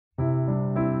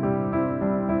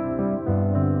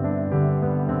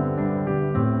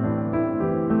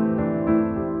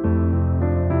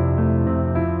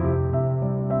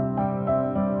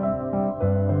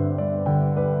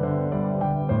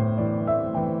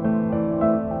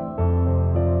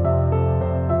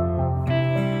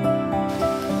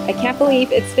I can't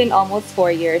believe it's been almost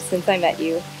 4 years since I met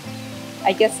you.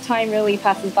 I guess time really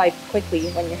passes by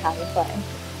quickly when you're having fun.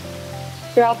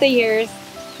 Throughout the years,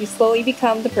 you slowly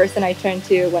become the person I turn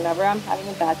to whenever I'm having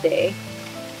a bad day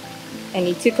and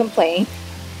need to complain.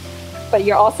 But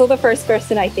you're also the first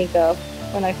person I think of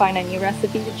when I find a new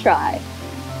recipe to try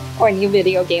or a new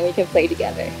video game we can play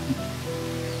together.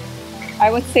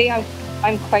 I would say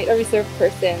I'm quite a reserved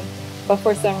person, but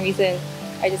for some reason,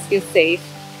 I just feel safe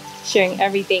sharing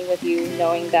everything with you,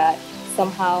 knowing that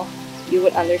somehow you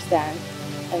would understand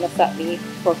and accept me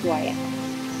for who I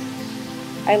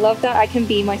am. I love that I can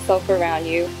be myself around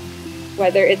you,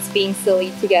 whether it's being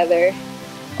silly together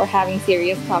or having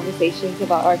serious conversations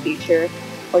about our future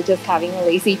or just having a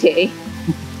lazy day.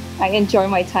 I enjoy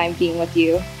my time being with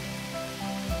you.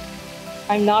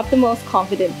 I'm not the most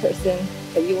confident person,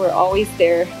 but you were always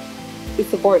there to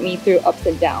support me through ups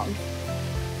and downs.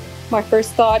 My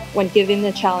first thought when given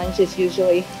the challenge is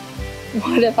usually,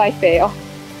 what if I fail?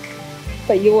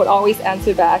 But you would always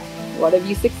answer back, what if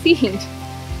you succeed?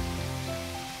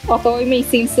 Although it may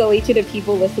seem silly to the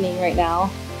people listening right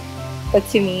now, but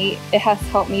to me, it has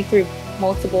helped me through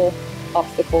multiple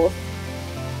obstacles.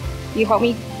 You helped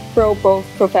me grow both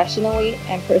professionally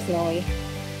and personally.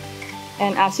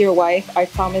 And as your wife, I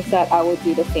promise that I will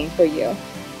do the same for you.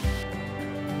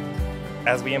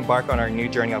 As we embark on our new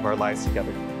journey of our lives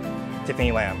together,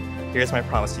 Tiffany Lamb, here's my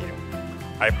promise to you.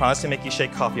 I promise to make you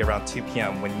shake coffee around 2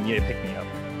 p.m. when you need to pick me up.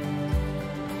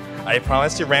 I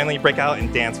promise to randomly break out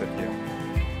and dance with you.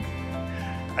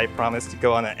 I promise to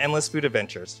go on endless food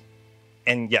adventures.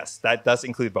 And yes, that does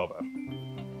include boba.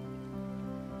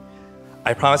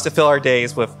 I promise to fill our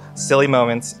days with silly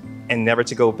moments and never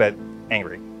to go to bed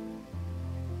angry.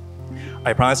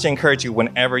 I promise to encourage you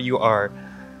whenever you are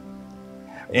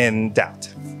in doubt.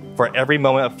 For every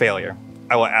moment of failure,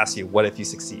 I will ask you, what if you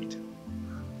succeed?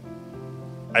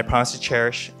 I promise to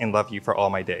cherish and love you for all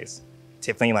my days.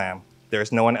 Tiffany Lamb, there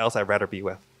is no one else I'd rather be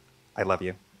with. I love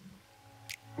you.